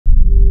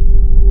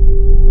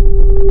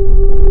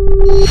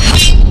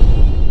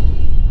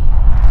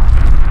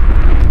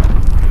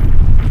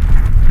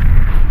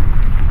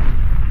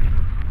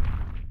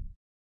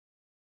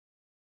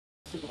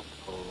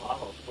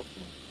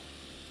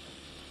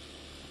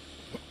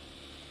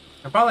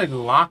They're probably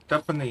locked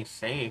up in these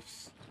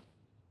safes.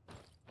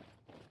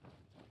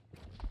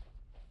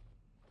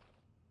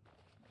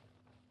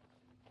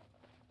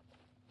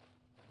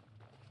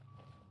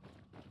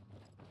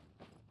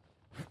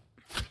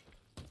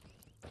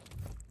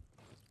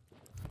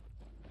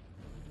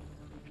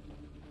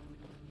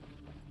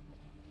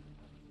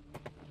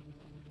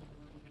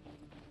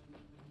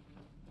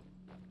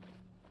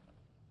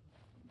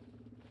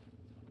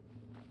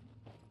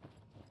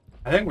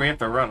 I think we have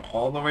to run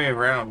all the way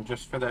around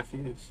just for that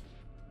fuse.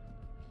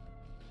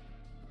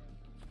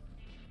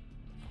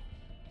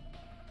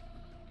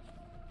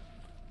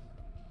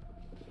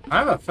 I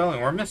have a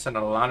feeling we're missing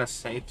a lot of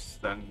safes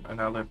than in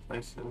other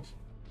places.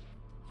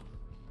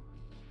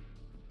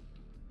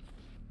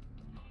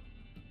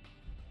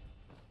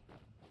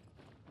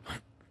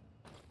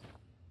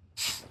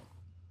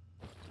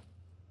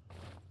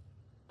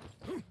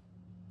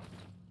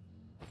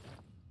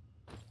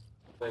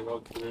 They go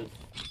to this.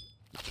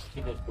 He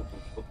just put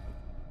this book.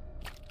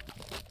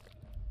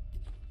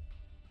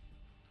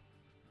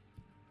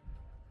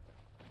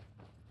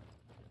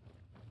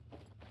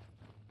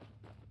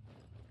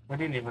 We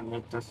didn't even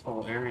loot this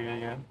whole area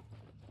yet.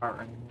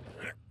 Alright.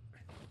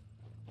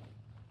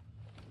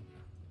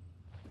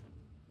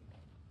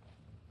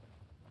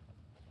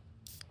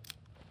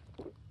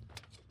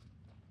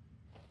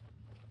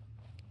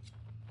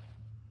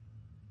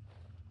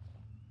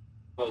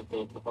 But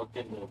the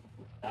fucking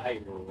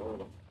dagger or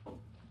whatever.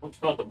 What's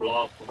called the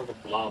blob? Or the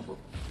blob?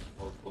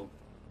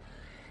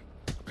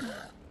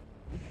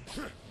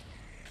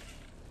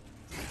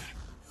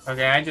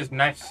 Okay, I just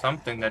knifed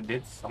something that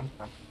did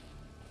something.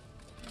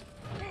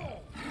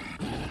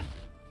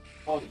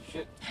 Holy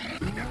shit.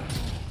 Got a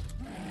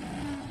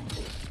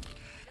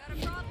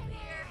problem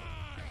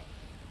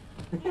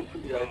here.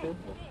 Yeah, I think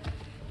so.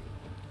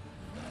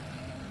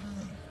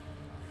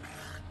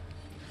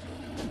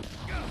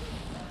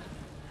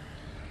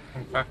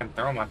 I'm fucking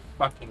throw my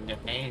fucking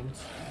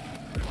grenades.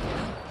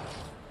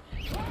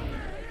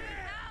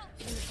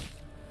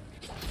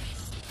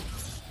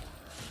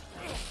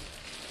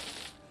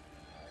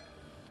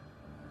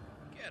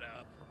 Get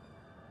up.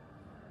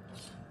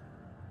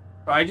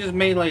 I just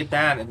meleeed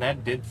that and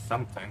that did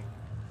something.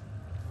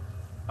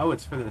 Oh,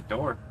 it's for the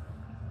door.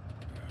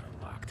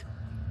 Locked.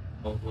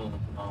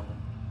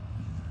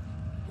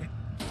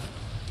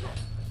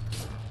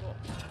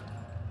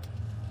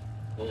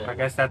 I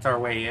guess that's our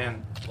way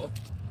in.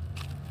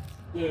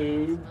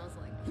 Dude. Smells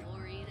like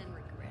chlorine and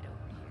regret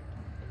over here.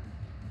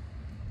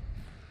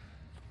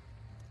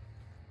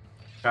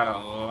 Got a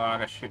lot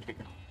of shit here.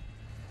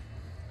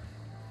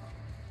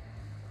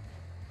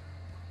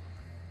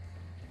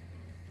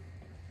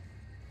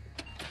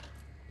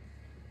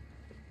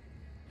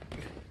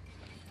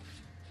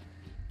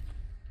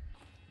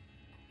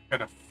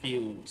 Got a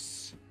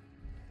fuse.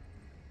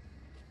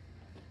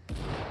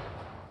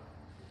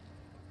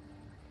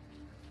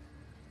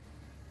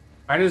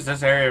 Why does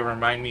this area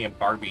remind me of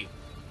Barbie?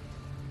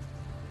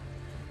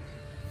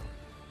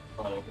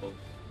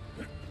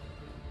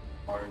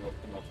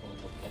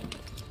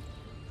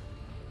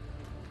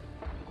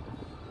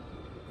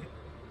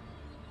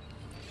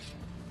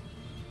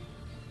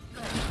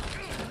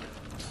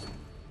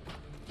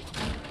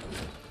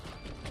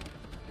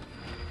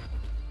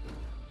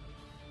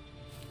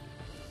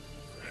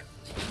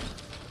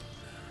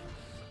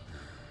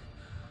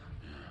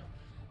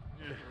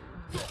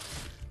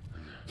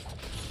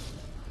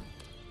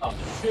 Oh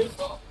shit!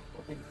 Oh,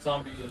 fucking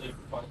zombie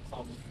electrified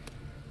zombie.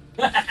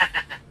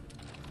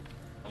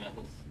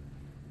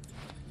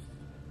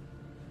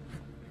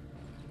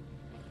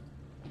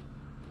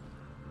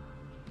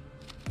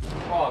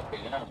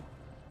 Fucking hell.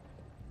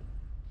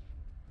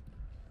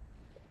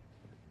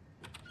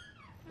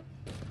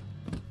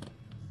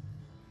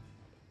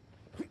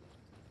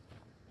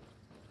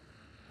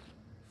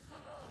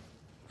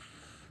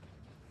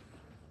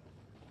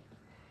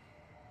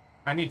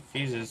 I need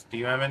fuses. Do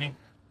you have any?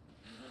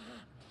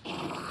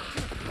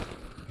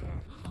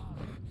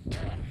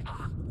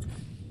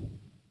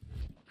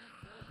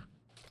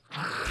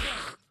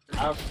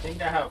 I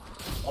think I have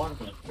one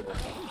left here.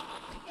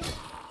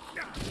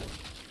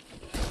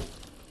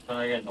 Then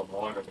I get the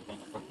water, but then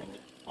I fucking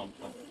get on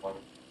the water.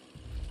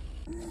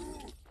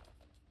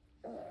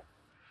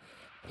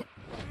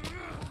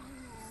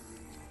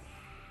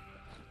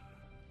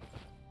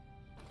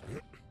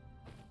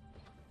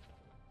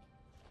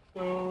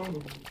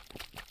 Oh.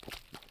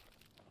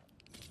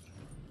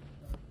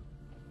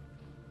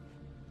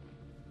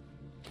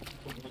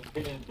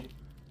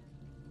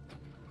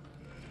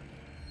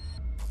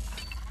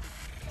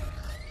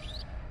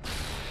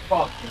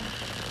 Fucking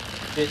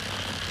shit.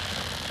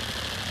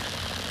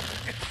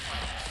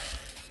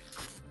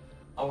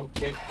 I will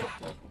kick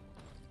this.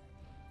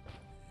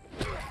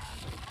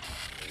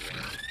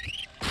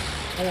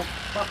 Oh,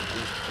 fuck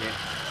this shit.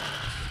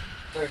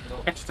 There you go.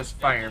 Catch this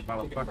fire, You can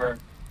motherfucker. burn.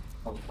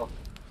 Motherfucker.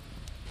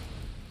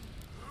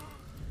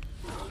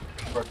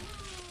 Burn.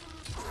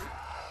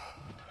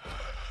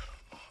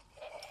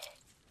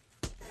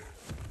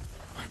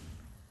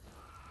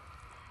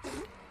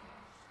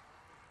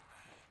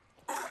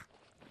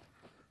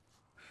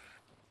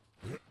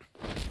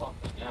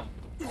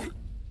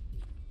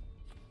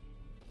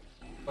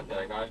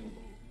 like I'm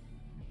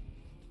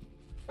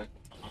like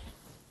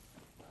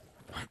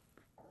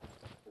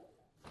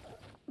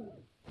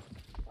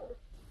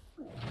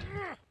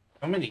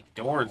So many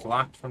doors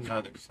locked from the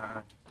other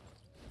side.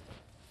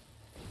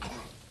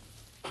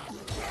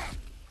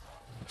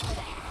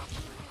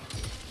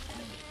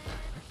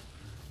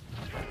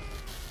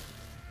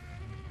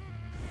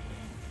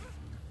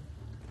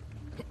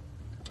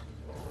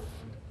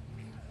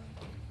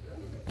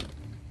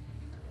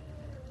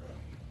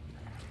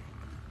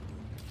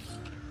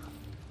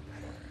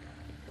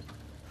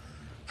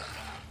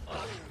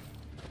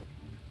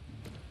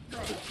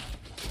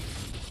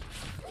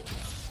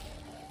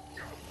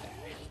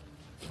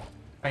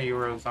 Hey, you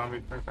were a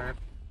zombie for a second.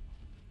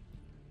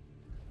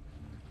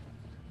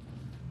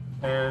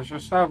 There's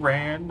just a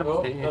random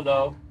oh, thing.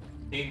 hello.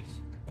 Peace.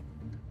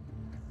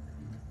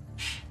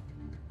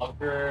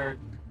 Upper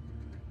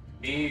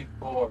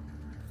B4.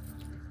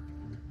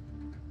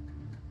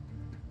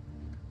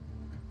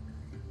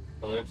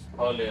 So there's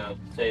probably a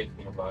safe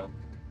nearby.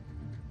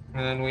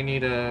 And then we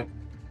need a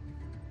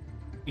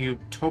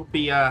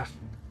Utopia.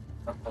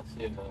 I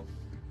see it.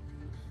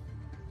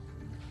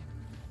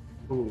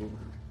 Ooh.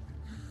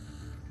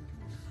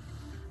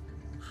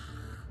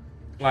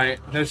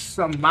 Like, there's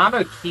the amount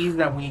of keys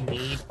that we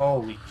need.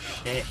 Holy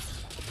shit.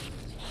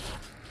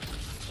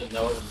 To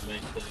know the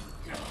main thing.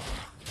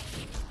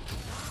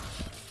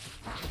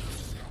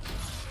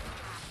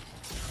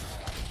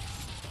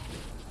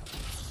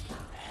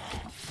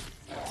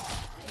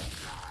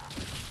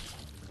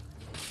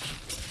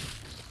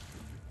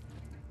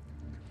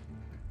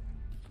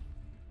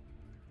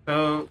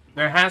 So,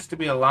 there has to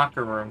be a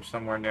locker room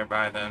somewhere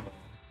nearby then.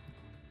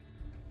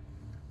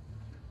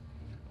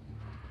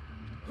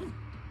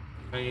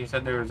 So you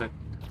said there was a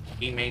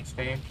teammate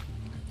stage?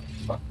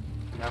 Fuck.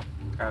 No?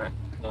 Got it.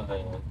 No,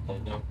 I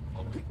don't.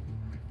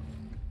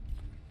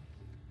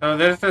 So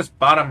there's this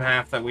bottom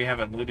half that we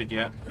haven't looted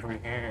yet. Over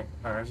here.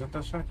 Or is it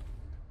this way?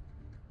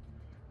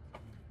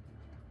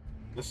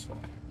 This way.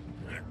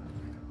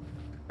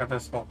 Got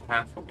this whole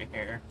path over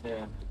here.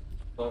 Yeah.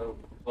 So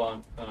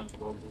I'm gonna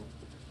go.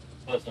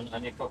 Listen, I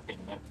need fucking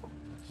metal.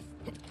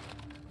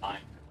 Fine.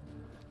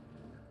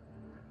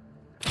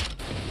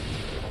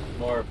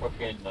 More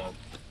fucking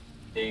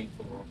things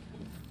to work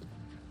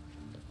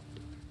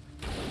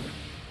with.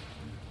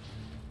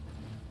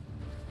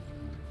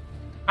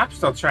 I'm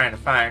still trying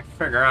to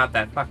figure out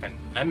that fucking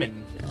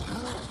lemon.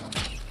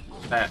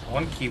 That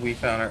one key we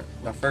found, or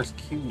the first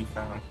key we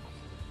found.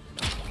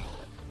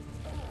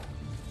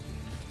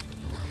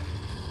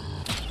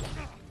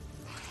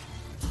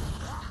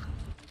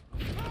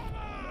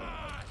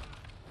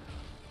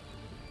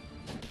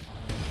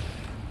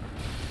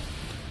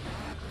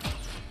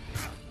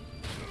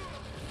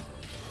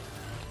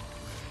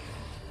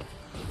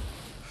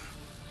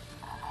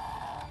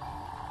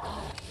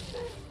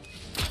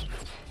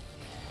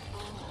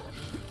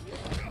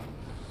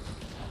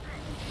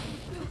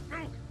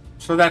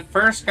 So that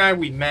first guy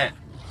we met,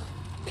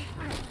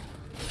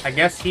 I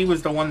guess he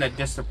was the one that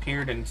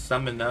disappeared and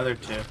summoned the other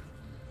two.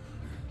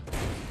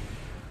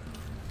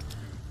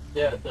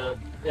 Yeah,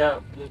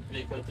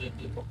 because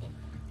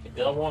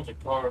the other one's a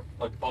car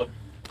like called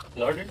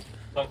Flirting,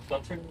 like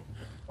Flirting,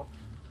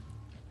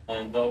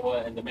 and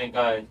the main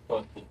guy is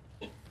called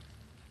the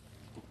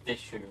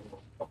Disher.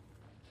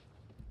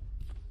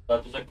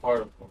 That is a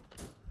part of them.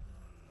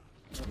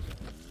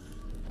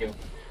 Yeah.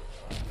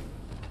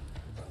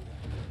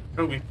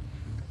 Cody.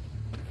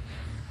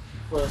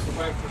 Well, it's the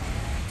fact that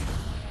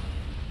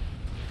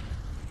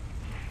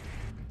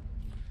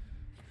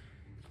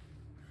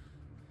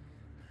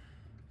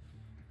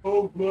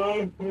oh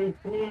man,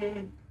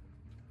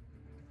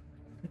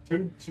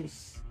 turn to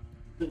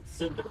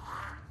cinder.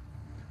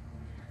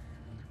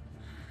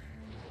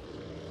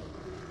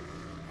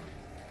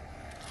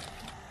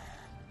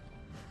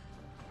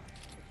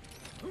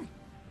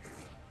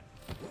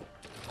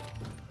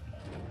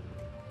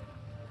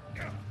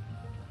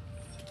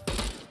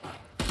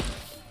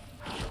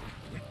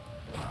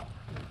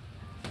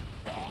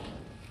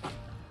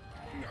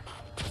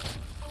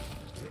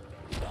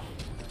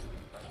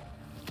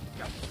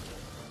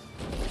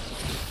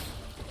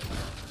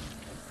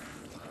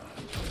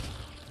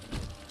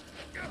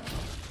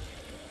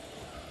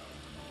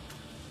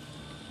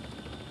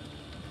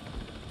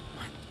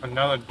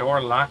 Another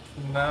door locked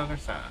from the other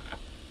side.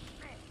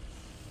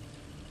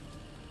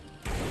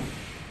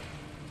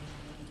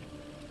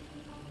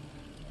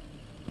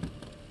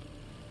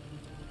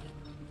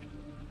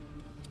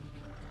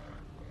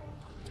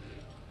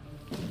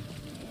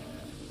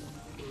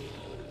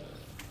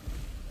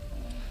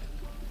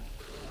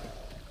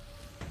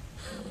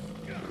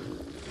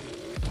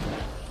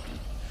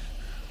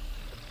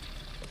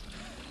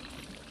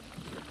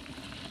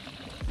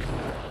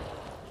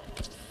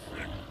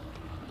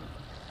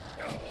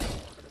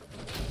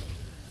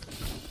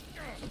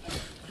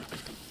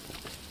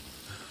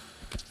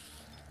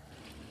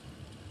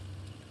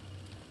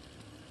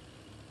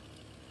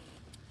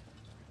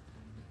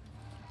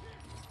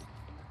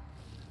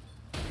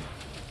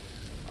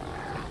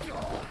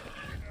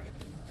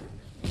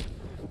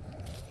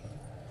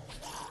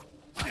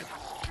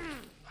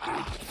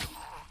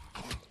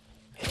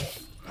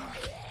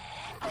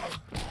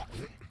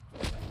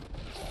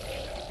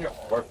 your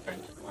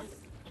workbench, like,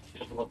 she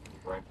doesn't look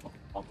right.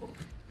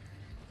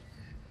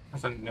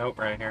 There's a note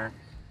right here.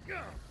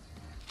 God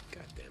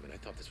damn it, I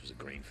thought this was a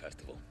grain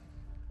festival.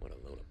 What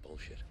a load of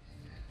bullshit.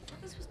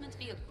 This was meant to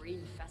be a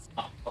green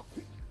festival.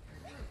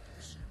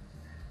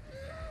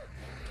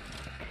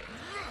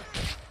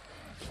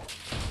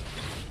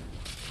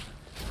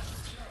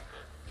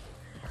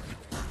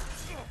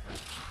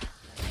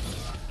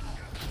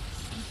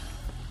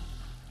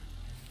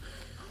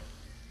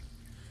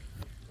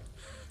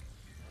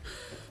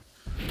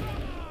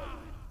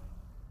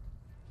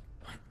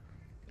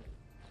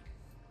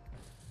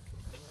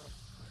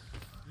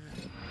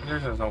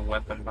 There's a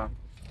weapon box.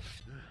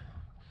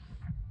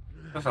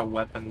 There's a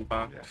weapon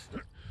box.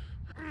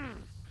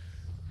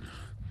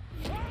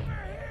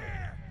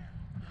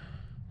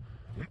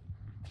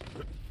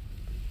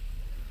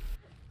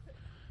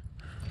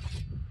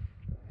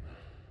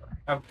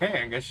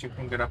 Okay, I guess you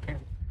can get up here.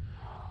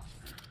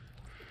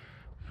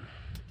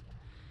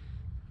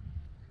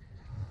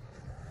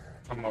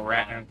 I'm a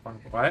rat in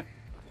front of what?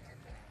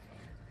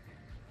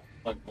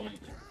 Like, point.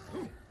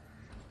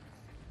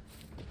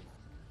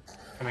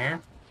 Come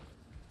here.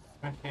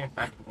 Let me see if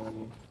I can go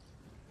in.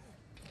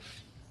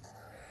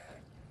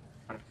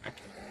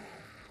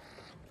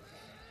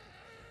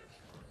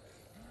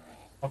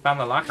 I found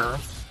the locker room.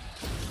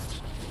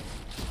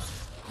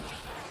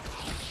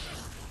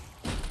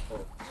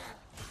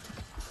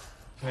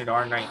 Need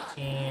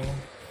R19.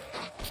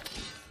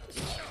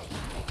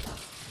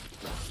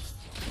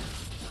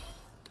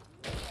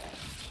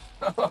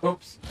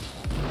 Oops.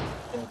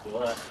 Don't do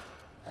that.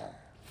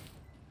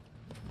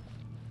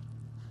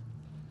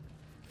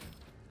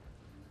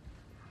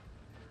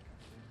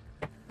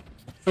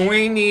 So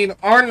we need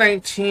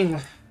R19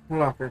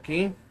 locker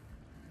key.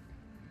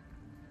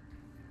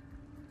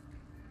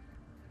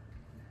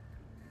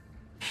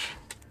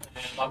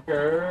 And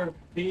locker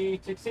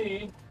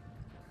P16.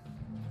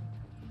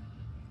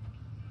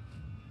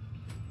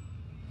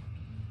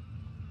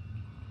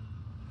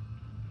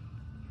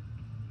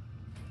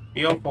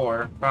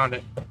 BO4, found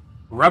it.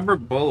 Rubber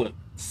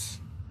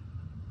bullets.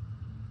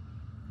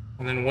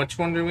 And then which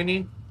one do we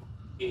need?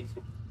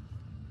 P16.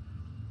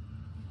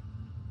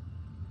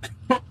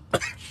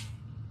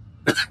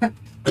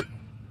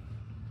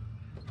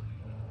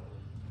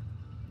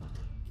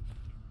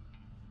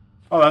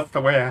 Oh, that's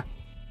the way.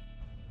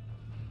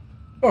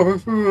 Oh, this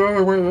is the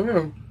other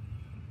way.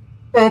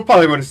 Well,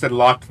 probably would have said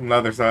locked from the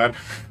other side.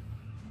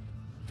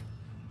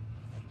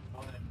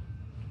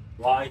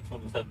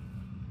 Y27.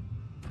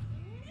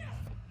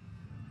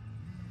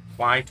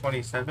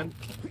 Y27?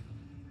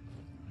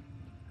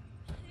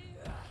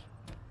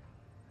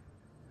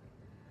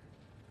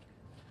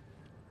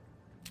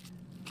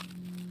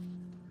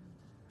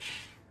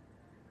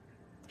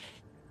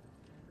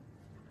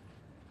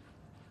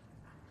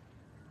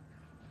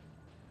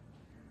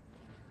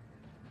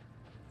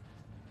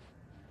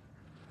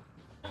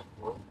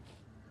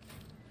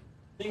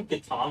 I think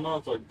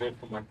katanas are good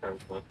for my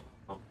character.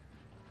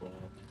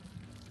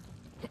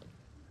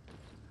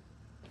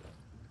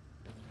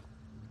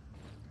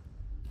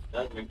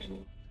 That's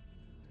making.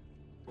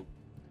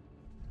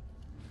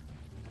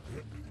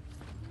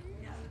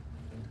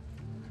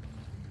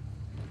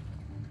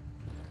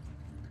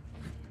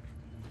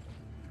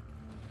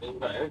 It's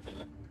got everything.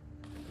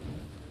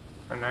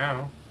 For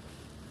now.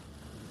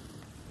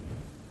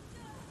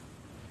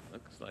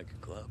 Looks like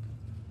a club.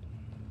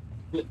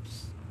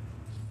 Flips.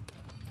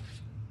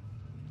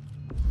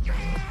 Yeah,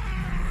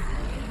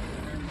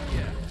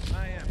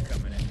 I am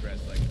coming in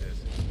dressed like this.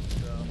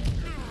 So...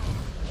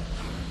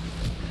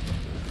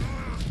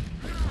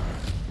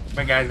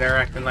 My guys, they're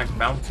acting like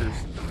bouncers.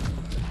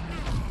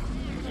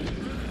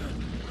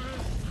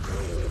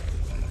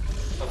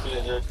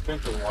 Okay, there's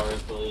sprinkler water,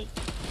 so it's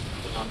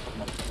not so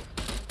much.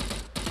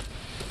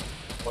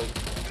 Wait.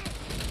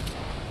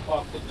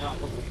 Fuck it now,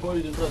 what's the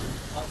point of this?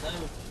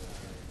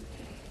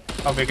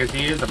 Oh, because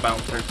he is a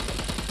bouncer.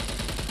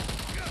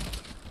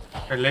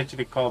 They're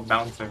literally called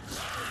bouncers.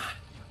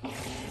 And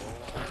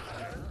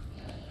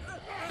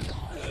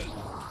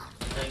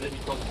then you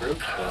come through.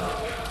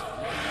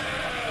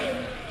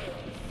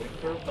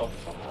 Oh,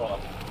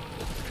 fuck.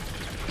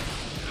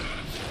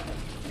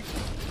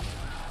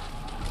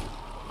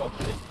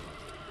 Fuck it.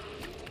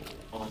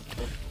 Oh,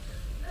 shit.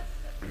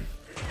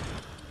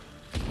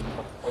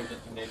 Poison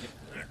maybe.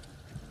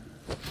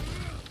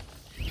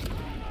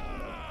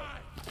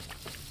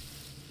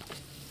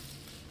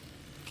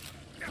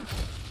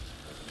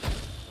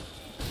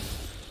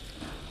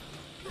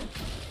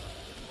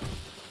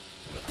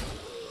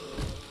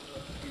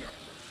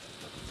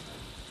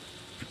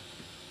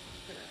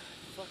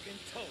 Fucking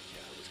told you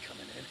I was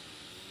coming in.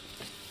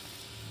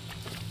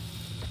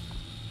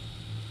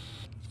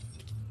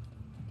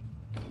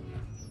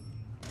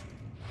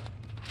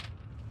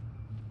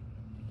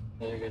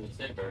 They're gonna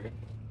say burger.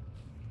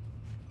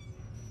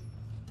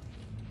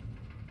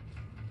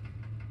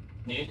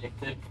 Need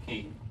eclipse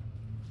key.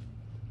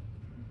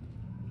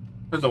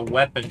 There's a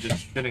weapon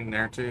just sitting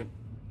there, too.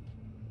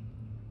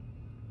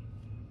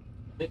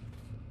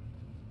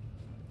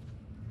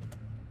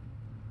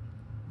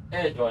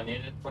 Hey, do I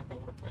need it? Fucking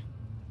work, man.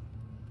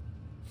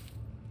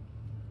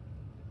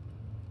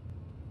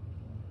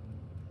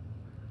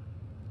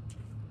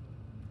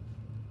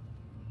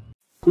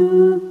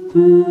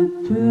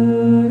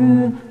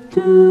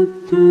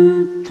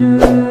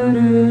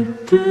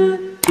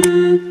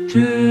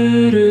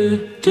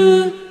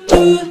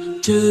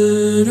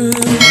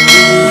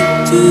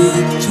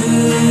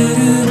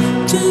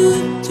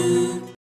 Do